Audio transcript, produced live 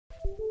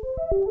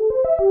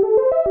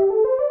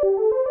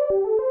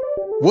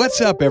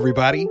What's up,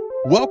 everybody?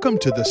 Welcome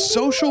to the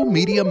Social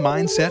Media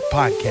Mindset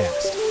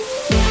Podcast.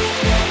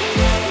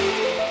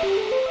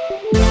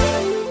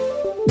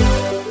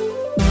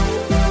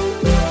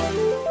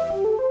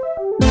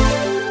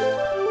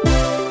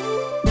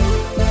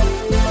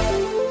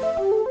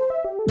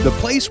 The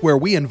place where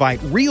we invite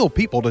real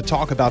people to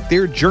talk about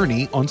their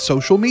journey on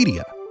social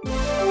media.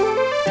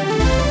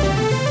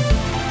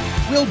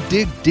 We'll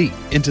dig deep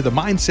into the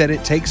mindset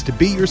it takes to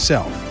be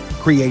yourself,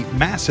 create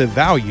massive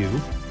value,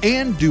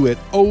 and do it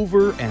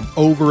over and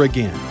over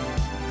again.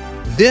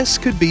 This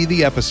could be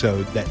the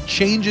episode that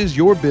changes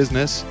your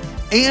business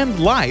and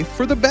life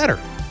for the better.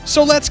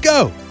 So let's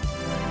go.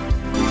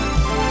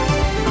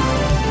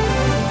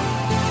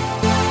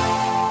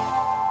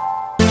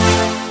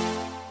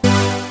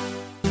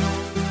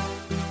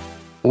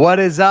 What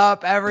is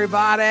up,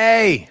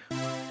 everybody?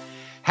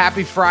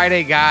 Happy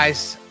Friday,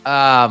 guys.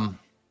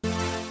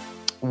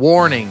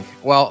 Warning.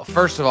 Well,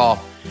 first of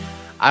all,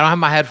 I don't have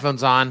my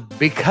headphones on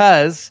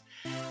because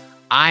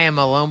I am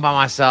alone by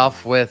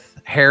myself with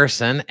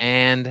Harrison,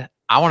 and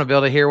I want to be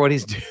able to hear what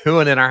he's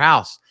doing in our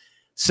house.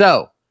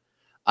 So,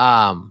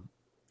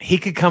 he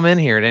could come in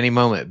here at any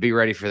moment. Be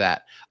ready for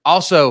that.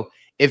 Also,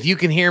 if you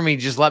can hear me,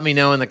 just let me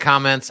know in the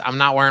comments. I'm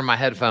not wearing my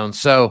headphones,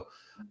 so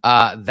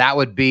that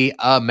would be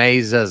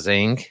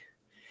amazing.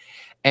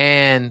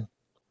 And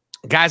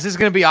guys, this is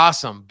going to be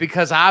awesome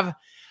because I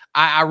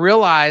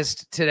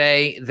realized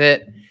today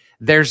that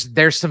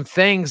there's some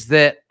things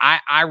that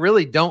I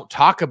really don't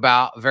talk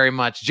about very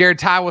much. Jared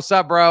Ty, what's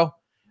up, bro?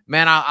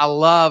 Man, I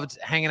loved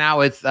hanging out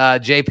with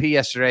JP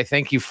yesterday.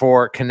 Thank you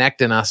for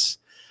connecting us.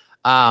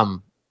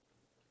 And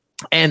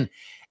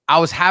I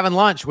was having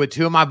lunch with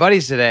two of my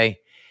buddies today,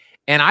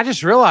 and I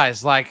just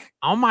realized, like,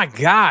 oh my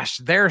gosh,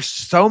 there's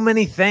so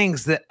many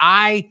things that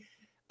I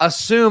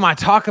assume I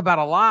talk about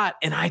a lot,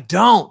 and I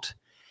don't.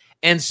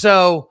 And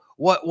so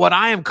what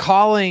I am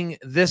calling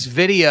this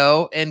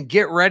video, and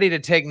get ready to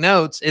take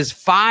notes, is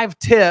 5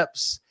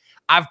 tips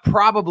I've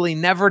probably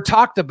never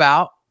talked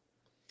about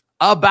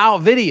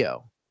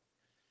video.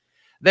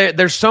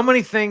 There's so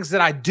many things that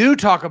I do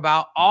talk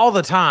about all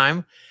the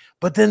time,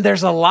 but then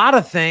there's a lot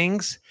of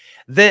things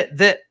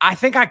that I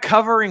think I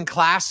cover in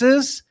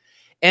classes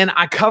and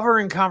I cover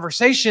in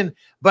conversation,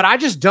 but I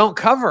just don't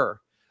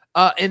cover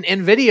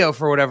in video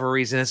for whatever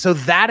reason. And so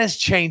that is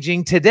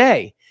changing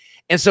today.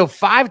 And so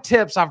 5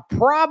 tips I've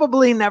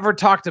probably never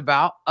talked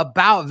about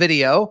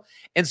video.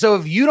 And so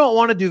if you don't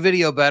want to do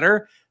video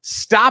better,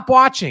 stop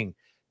watching,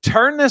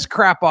 turn this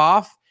crap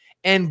off,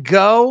 and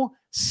go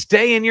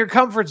stay in your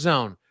comfort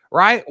zone,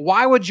 right?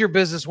 Why would your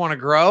business want to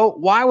grow?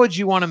 Why would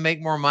you want to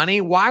make more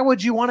money? Why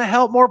would you want to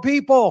help more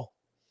people?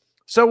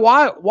 So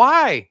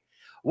why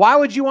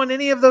would you want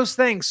any of those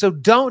things? So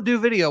don't do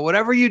video.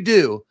 Whatever you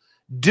do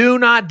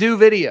not do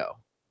video.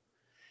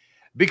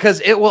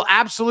 Because it will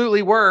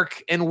absolutely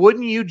work. And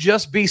wouldn't you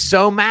just be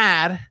so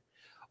mad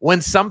when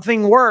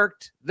something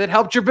worked that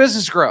helped your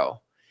business grow?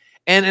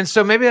 And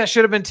so maybe that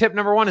should have been tip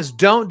number 1, is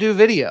don't do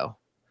video.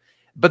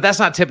 But that's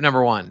not tip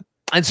number 1.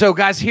 And so,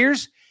 guys,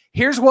 here's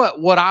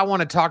what I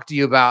want to talk to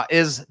you about.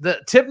 Is the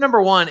tip number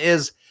 1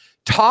 is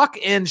talk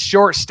in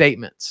short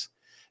statements.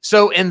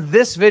 So in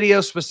this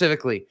video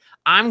specifically,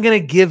 I'm going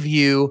to give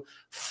you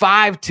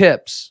 5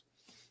 tips.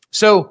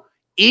 So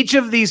each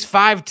of these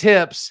 5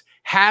 tips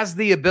has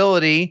the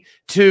ability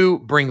to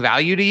bring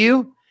value to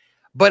you,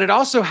 but it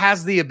also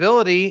has the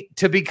ability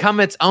to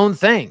become its own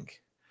thing,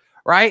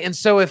 right? And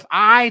so if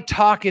I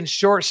talk in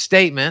short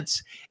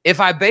statements, if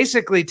I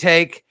basically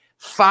take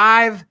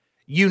 5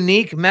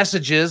 unique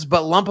messages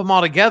but lump them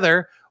all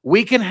together,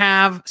 we can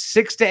have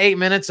 6 to 8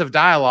 minutes of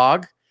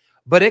dialogue,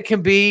 but it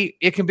can be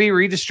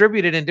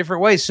redistributed in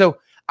different ways. So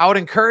I would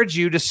encourage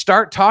you to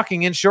start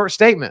talking in short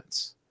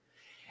statements.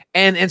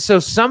 And so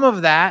some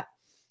of that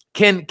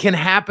can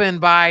happen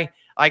by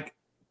like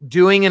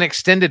doing an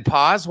extended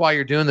pause while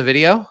you're doing the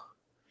video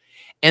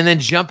and then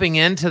jumping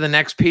into the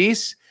next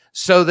piece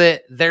so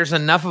that there's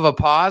enough of a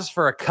pause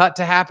for a cut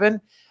to happen.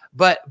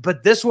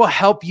 But this will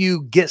help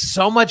you get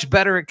so much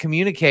better at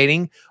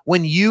communicating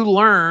when you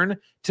learn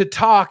to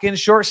talk in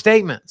short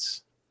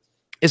statements.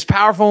 It's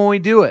powerful when we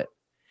do it.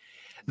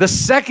 The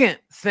second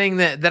thing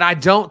that I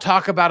don't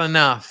talk about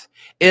enough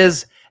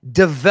is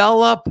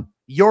develop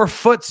your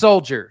foot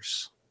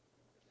soldiers.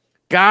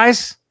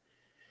 Guys,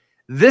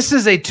 this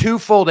is a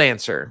twofold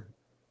answer.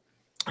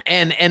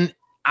 And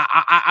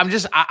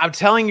I'm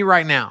telling you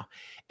right now,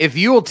 if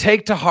you will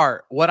take to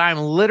heart what I'm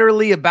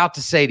literally about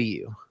to say to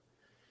you,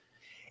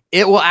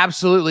 it will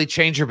absolutely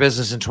change your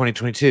business in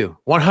 2022,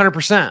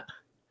 100%.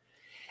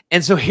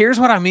 And so here's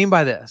what I mean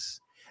by this.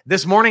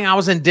 This morning I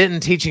was in Denton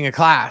teaching a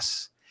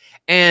class.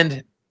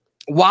 And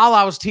while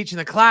I was teaching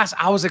the class,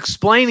 I was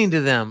explaining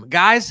to them,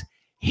 guys,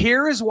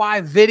 here is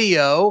why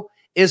video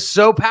is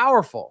so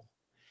powerful.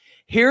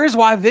 Here's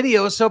why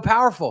video is so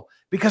powerful.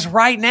 Because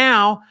right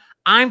now,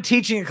 I'm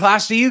teaching a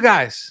class to you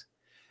guys.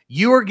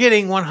 You are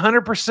getting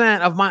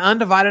 100% of my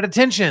undivided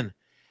attention.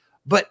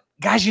 But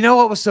guys, you know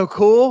what was so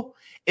cool?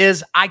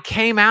 Is I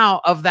came out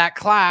of that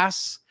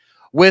class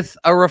with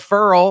a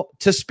referral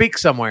to speak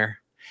somewhere.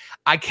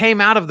 I came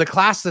out of the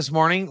class this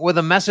morning with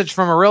a message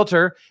from a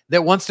realtor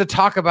that wants to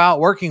talk about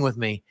working with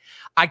me.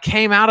 I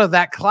came out of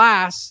that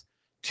class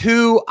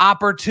 2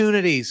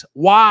 opportunities.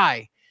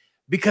 Why?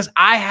 Because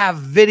I have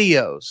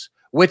videos,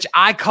 which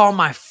I call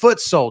my foot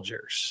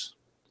soldiers,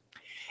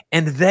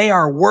 and they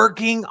are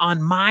working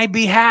on my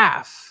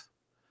behalf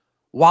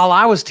while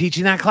I was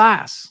teaching that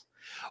class.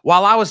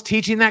 While I was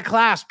teaching that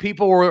class,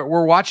 people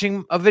were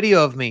watching a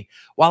video of me.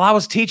 While I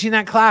was teaching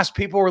that class,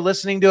 people were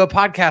listening to a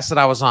podcast that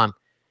I was on.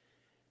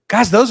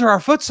 Guys, those are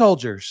our foot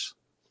soldiers.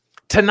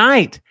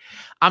 Tonight,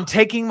 I'm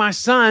taking my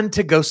son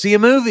to go see a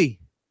movie.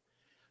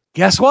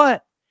 Guess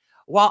what?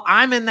 While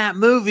I'm in that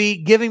movie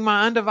giving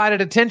my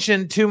undivided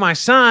attention to my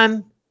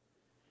son,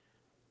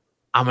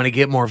 I'm going to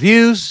get more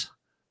views,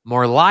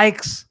 more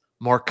likes,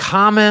 more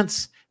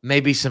comments,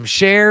 maybe some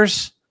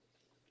shares.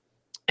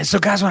 And so,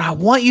 guys, what I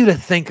want you to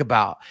think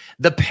about,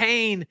 the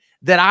pain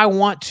that I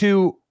want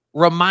to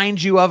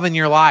remind you of in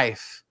your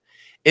life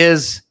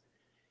is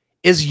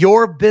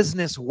your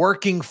business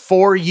working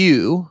for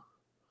you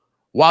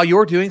while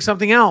you're doing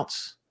something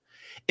else?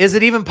 Is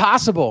it even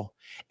possible?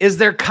 Is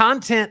there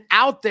content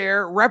out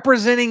there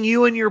representing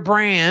you and your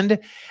brand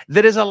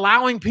that is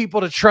allowing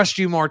people to trust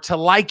you more, to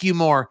like you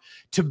more,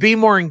 to be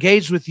more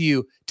engaged with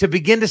you, to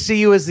begin to see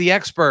you as the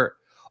expert?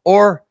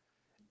 Or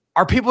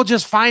are people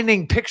just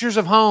finding pictures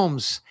of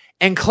homes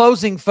and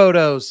closing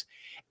photos,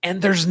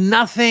 and there's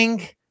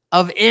nothing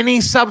of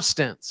any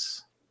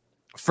substance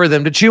for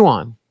them to chew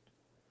on?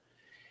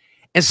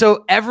 And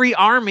so every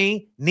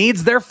army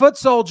needs their foot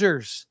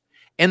soldiers.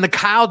 And the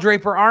Kyle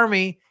Draper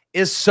Army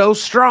is so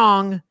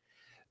strong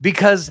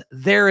because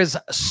there is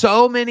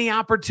so many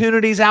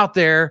opportunities out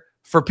there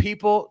for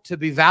people to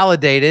be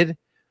validated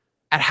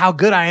at how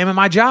good I am at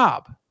my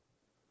job.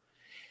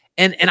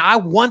 And I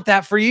want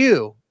that for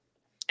you.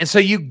 And so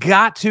you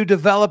got to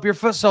develop your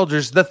foot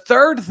soldiers. The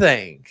third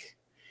thing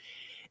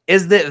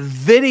is that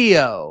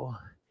video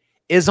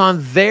is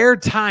on their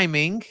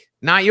timing,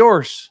 not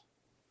yours.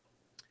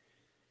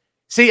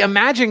 See,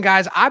 imagine,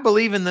 guys, I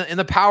believe in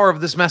the power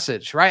of this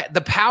message, right?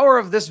 The power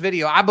of this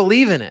video, I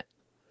believe in it.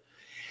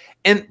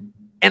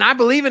 And I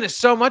believe in it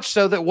so much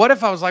so that what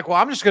if I was like, well,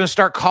 I'm just going to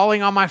start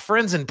calling on my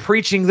friends and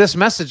preaching this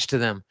message to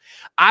them.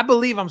 I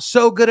believe I'm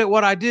so good at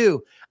what I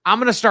do. I'm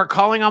going to start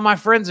calling on my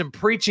friends and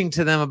preaching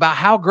to them about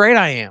how great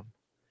I am.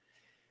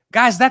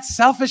 Guys, that's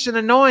selfish and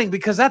annoying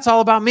because that's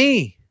all about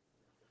me.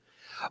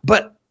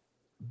 But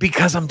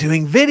because I'm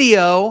doing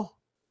video,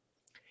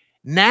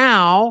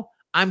 now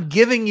I'm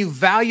giving you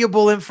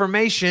valuable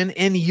information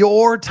in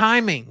your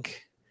timing.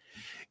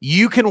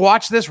 You can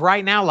watch this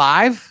right now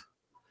live,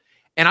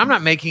 and I'm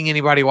not making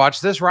anybody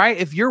watch this, right?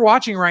 If you're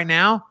watching right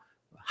now,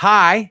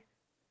 hi,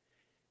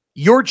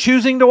 you're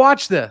choosing to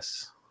watch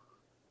this.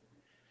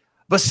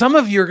 But some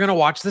of you are going to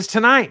watch this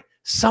tonight.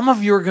 Some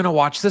of you are going to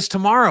watch this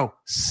tomorrow.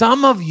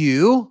 Some of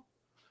you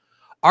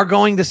are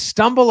going to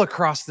stumble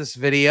across this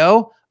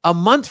video a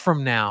month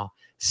from now,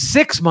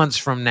 6 months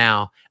from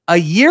now, a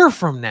year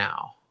from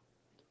now.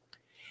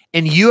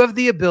 And you have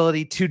the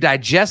ability to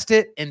digest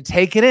it and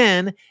take it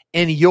in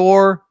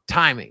your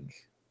timing.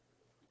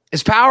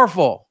 It's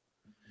powerful.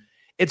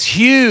 It's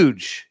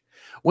huge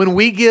when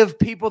we give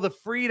people the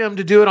freedom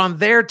to do it on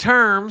their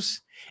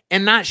terms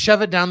and not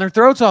shove it down their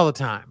throats all the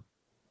time.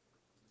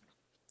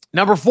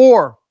 Number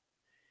 4,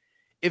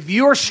 if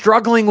you are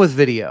struggling with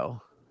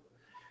video,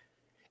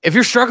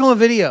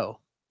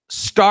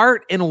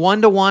 start in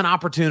one-to-one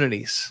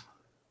opportunities.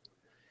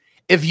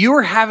 If you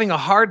are having a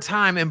hard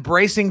time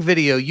embracing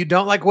video, you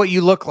don't like what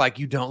you look like,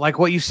 you don't like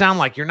what you sound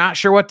like, you're not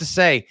sure what to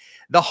say,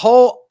 the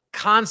whole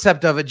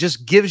concept of it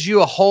just gives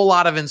you a whole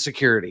lot of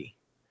insecurity.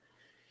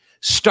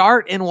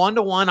 Start in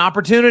one-to-one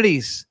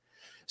opportunities.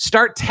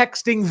 Start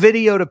texting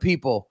video to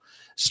people.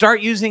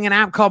 Start using an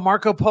app called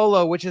Marco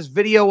Polo, which is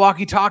video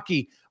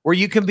walkie-talkie, where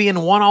you can be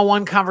in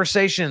one-on-one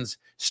conversations.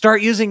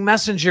 Start using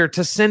Messenger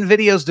to send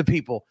videos to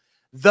people.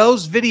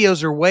 Those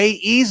videos are way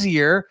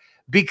easier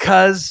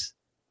because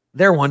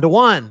they're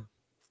one-to-one.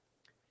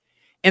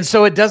 And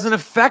so it doesn't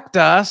affect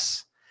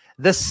us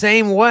the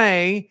same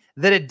way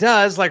that it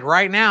does. Like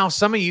right now,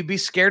 some of you be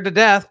scared to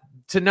death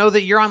to know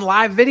that you're on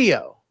live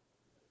video.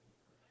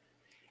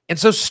 And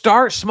so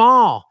start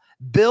small,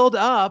 build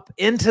up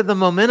into the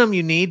momentum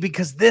you need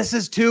because this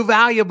is too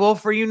valuable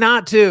for you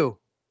not to.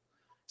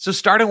 So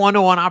start in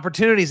one-to-one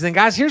opportunities. Then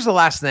guys, here's the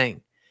last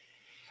thing.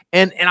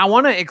 And I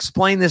want to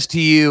explain this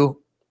to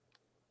you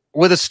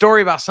with a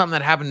story about something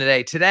that happened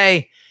today.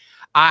 Today,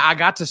 I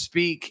got to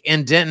speak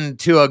in Denton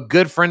to a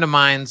good friend of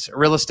mine's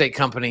real estate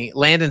company,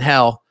 Land and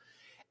Hell.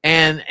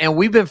 And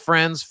we've been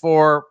friends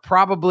for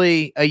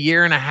probably a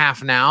year and a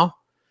half now.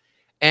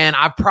 And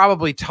I've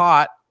probably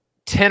taught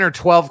 10 or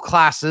 12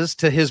 classes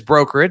to his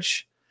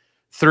brokerage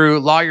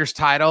through Lawyer's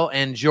Title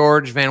and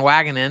George Van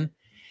Wagenen.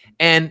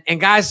 And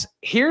guys,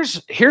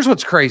 here's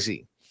what's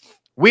crazy.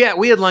 We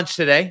had lunch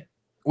today.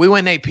 We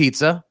went and ate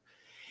pizza.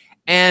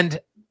 And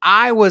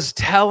I was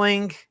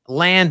telling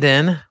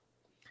Landon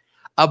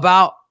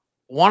about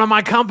one of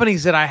my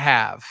companies that I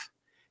have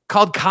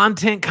called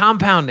Content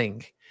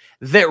Compounding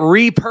that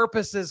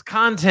repurposes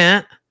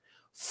content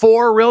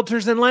for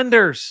realtors and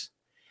lenders.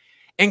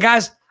 And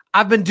guys,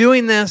 I've been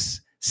doing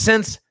this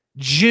since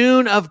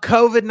June of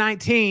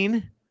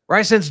COVID-19,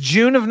 right? Since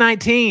June of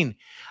 19.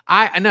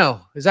 I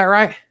know. Is that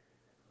right?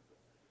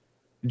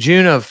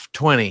 June of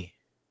 20.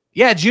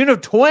 Yeah, June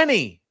of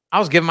 20. I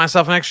was giving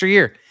myself an extra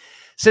year.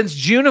 Since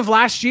June of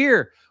last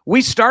year,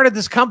 we started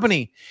this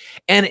company,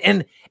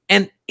 and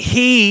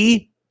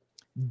he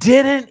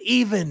didn't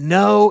even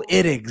know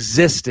it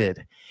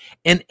existed.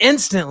 And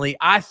instantly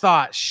I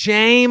thought,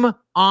 shame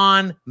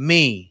on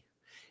me.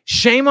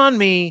 Shame on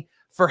me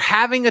for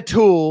having a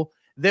tool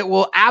that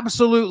will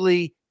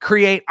absolutely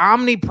create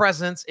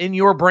omnipresence in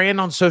your brand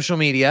on social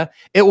media.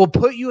 It will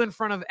put you in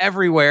front of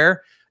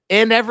everywhere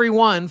and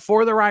everyone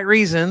for the right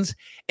reasons.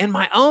 And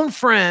my own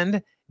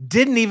friend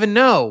didn't even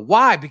know.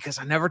 Why? Because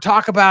I never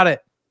talk about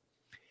it.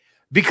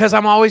 Because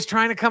I'm always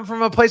trying to come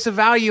from a place of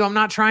value. I'm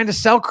not trying to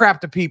sell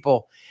crap to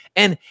people.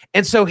 And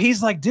so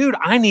he's like, dude,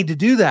 I need to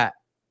do that.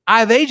 I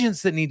have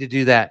agents that need to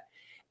do that.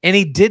 And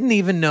he didn't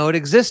even know it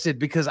existed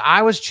because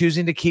I was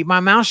choosing to keep my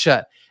mouth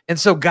shut. And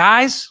so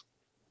guys,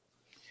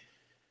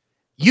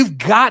 you've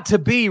got to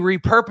be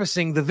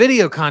repurposing the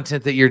video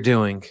content that you're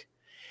doing.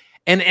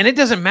 And it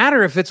doesn't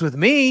matter if it's with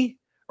me,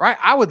 right?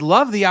 I would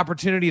love the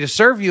opportunity to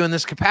serve you in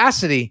this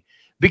capacity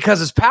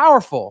because it's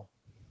powerful.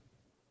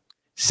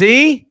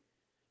 See,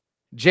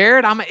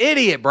 Jared, I'm an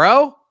idiot,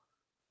 bro.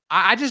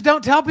 I just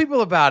don't tell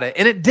people about it.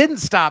 And it didn't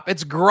stop.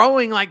 It's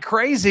growing like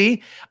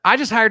crazy. I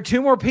just hired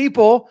 2 more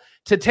people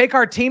to take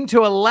our team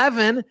to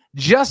 11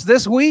 just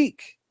this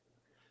week.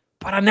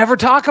 But I never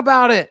talk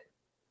about it.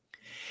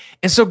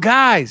 And so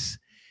guys,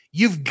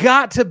 you've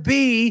got to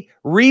be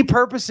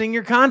repurposing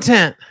your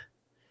content.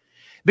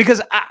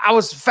 Because I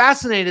was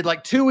fascinated.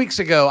 Like 2 weeks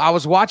ago, I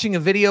was watching a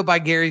video by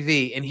Gary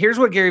Vee. And here's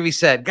what Gary Vee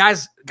said.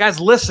 Guys,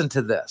 listen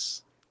to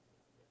this.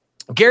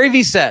 Gary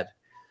Vee said,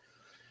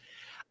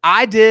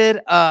 I did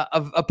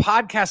a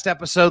podcast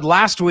episode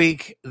last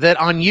week that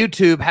on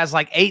YouTube has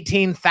like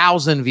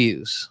 18,000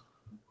 views.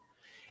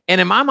 And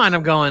in my mind,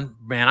 I'm going,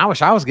 man, I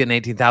wish I was getting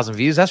 18,000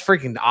 views. That's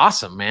freaking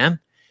awesome, man.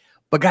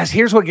 But guys,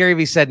 here's what Gary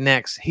Vee said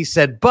next. He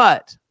said,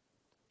 but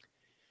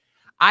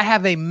I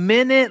have a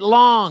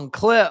minute-long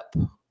clip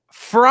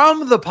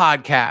from the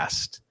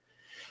podcast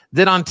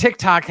that on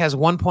TikTok has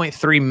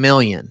 1.3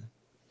 million.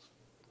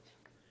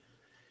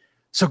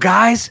 So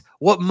guys,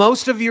 what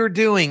most of you are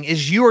doing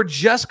is you are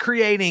just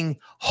creating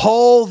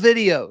whole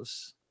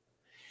videos.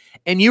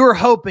 And you are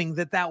hoping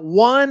that that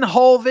one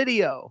whole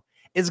video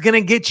is going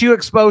to get you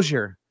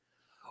exposure.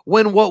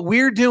 When what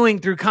we're doing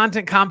through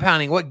content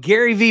compounding, what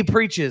Gary Vee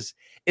preaches,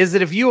 is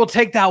that if you will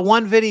take that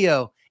one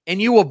video and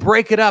you will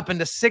break it up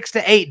into 6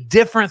 to 8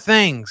 different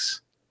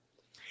things,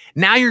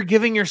 now you're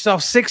giving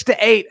yourself 6 to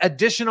 8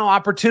 additional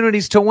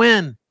opportunities to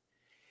win.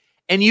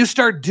 And you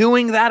start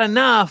doing that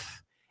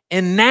enough,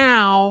 and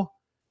now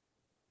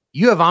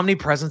you have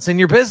omnipresence in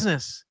your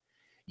business.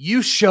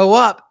 You show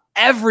up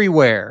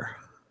everywhere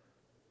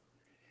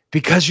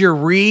because you're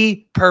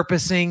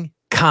repurposing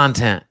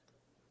content.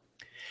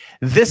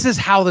 This is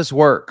how this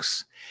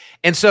works.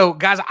 And so,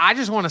 guys, I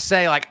just want to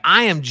say, like,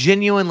 I am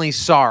genuinely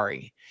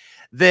sorry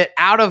that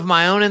out of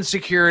my own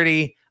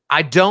insecurity,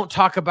 I don't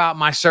talk about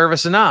my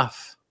service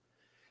enough.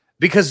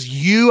 Because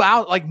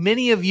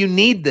many of you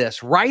need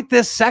this right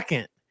this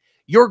second.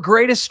 Your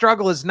greatest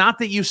struggle is not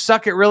that you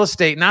suck at real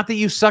estate, not that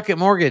you suck at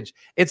mortgage.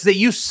 It's that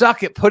you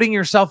suck at putting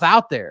yourself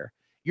out there.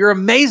 You're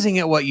amazing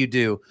at what you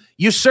do.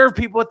 You serve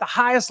people at the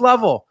highest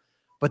level,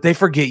 but they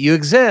forget you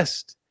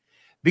exist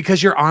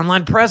because your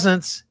online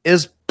presence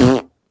is.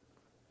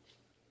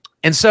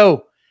 And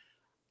so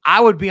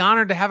I would be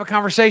honored to have a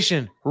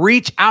conversation.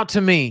 Reach out to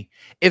me.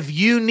 If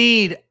you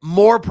need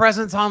more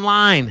presence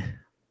online,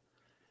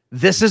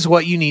 this is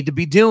what you need to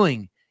be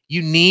doing.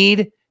 You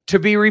need to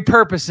be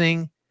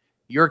repurposing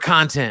your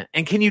content.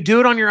 And can you do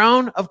it on your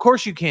own? Of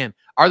course you can.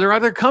 Are there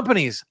other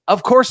companies?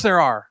 Of course there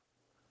are.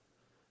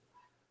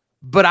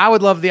 But I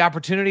would love the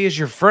opportunity as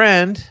your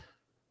friend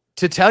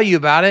to tell you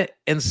about it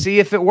and see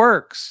if it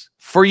works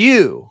for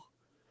you.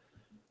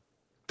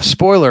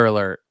 Spoiler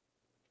alert,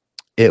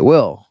 it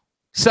will.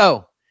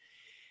 So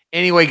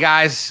anyway,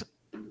 guys,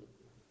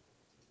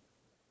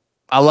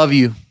 I love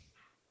you.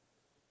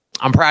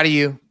 I'm proud of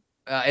you.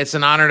 It's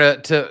an honor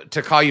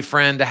to call you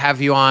friend, to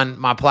have you on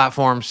my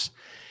platforms,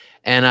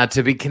 and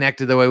to be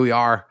connected the way we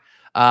are.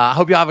 I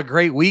hope you all have a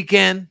great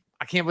weekend.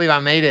 I can't believe I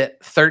made it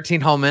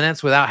 13 whole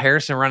minutes without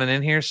Harrison running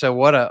in here. So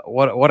what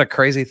a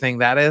crazy thing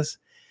that is.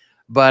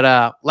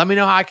 But let me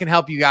know how I can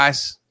help you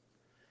guys.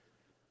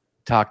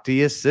 Talk to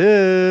you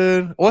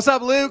soon. What's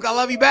up, Luke? I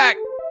love you back.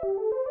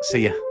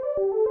 See ya.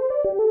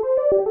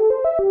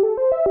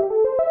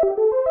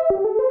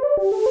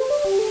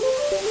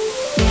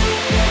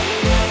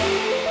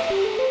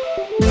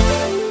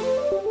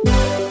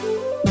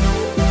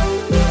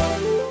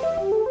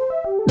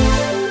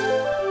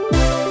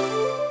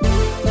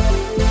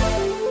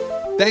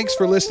 Thanks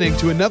for listening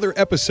to another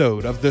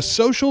episode of the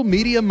Social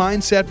Media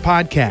Mindset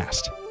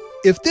Podcast.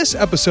 If this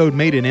episode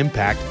made an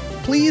impact,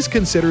 please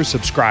consider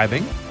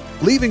subscribing,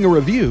 leaving a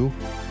review,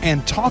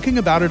 and talking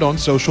about it on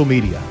social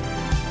media.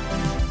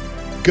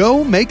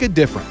 Go make a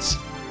difference,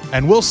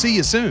 and we'll see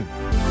you soon.